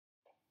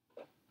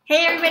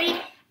Hey everybody,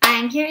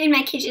 I'm here in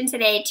my kitchen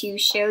today to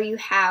show you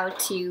how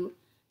to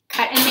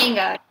cut a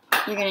mango.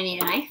 You're going to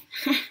need a knife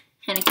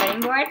and a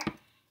cutting board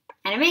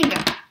and a mango.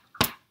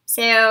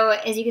 So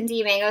as you can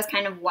see, mango is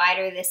kind of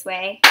wider this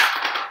way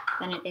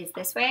than it is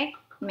this way.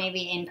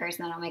 Maybe in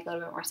person that'll make a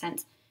little bit more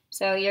sense.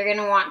 So you're going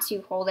to want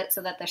to hold it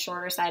so that the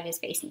shorter side is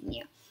facing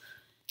you.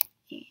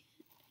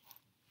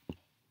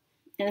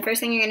 And the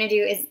first thing you're going to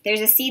do is,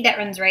 there's a seed that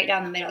runs right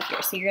down the middle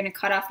here. So you're going to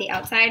cut off the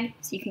outside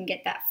so you can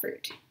get that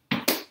fruit.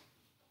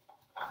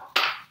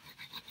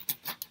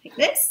 Like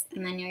this,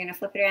 and then you're going to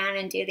flip it around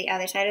and do the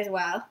other side as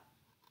well.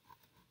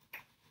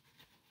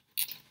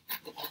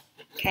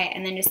 Okay,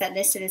 and then just set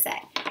this to the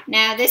side.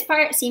 Now this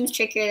part seems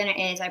trickier than it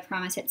is. I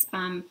promise it's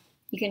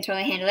you can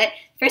totally handle it.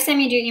 First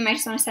time you do it, you might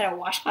just want to set a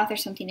washcloth or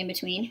something in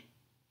between.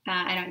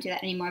 I don't do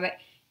that anymore, but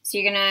so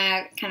you're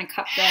gonna kind of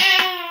cup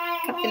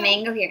the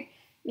mango here.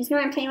 Just know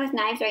I'm playing with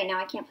knives right now.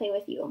 I can't play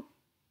with you.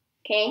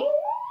 Okay?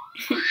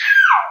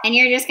 And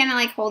you're just gonna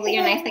like hold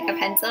your knife like a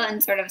pencil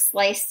and sort of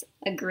slice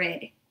a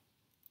grid.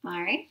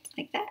 Alright,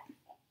 like that.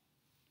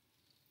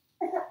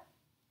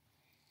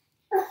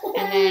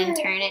 And then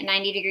turn it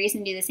 90 degrees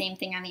and do the same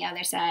thing on the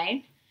other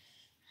side.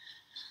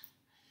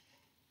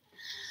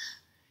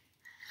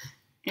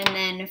 And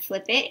then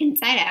flip it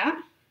inside out,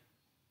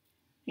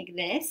 like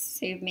this.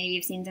 So maybe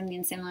you've seen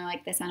something similar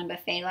like this on a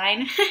buffet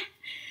line.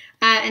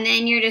 And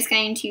then you're just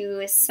going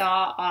to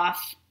saw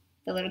off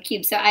the little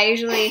cubes. So I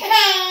usually,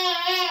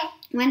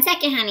 1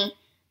 second, honey.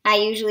 I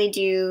usually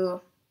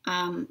do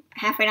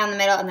halfway down the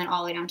middle and then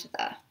all the way down to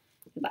the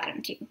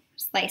bottom too.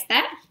 Slice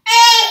that.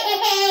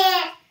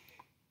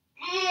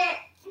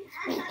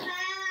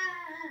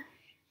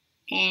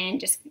 And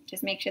just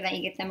make sure that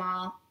you get them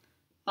all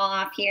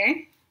off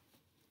here.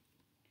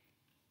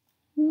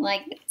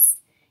 Like this.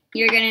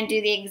 You're going to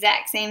do the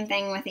exact same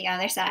thing with the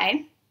other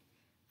side.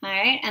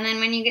 Alright, and then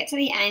when you get to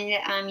the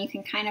end, you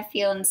can kind of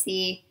feel and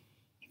see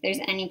if there's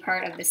any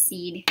part of the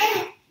seed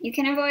you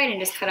can avoid and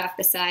just cut off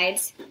the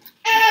sides.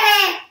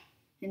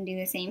 And do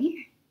the same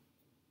here.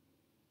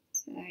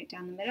 So right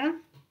down the middle.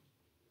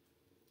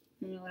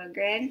 And a little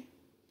grid.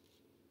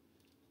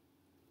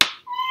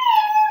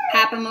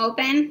 Pop them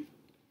open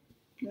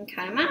and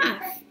cut them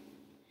off.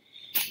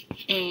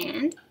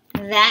 And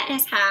that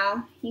is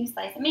how you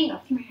slice a mango.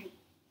 Come here, honey.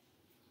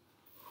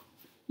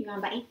 You want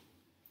a bite?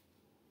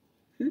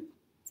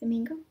 It's a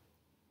mango.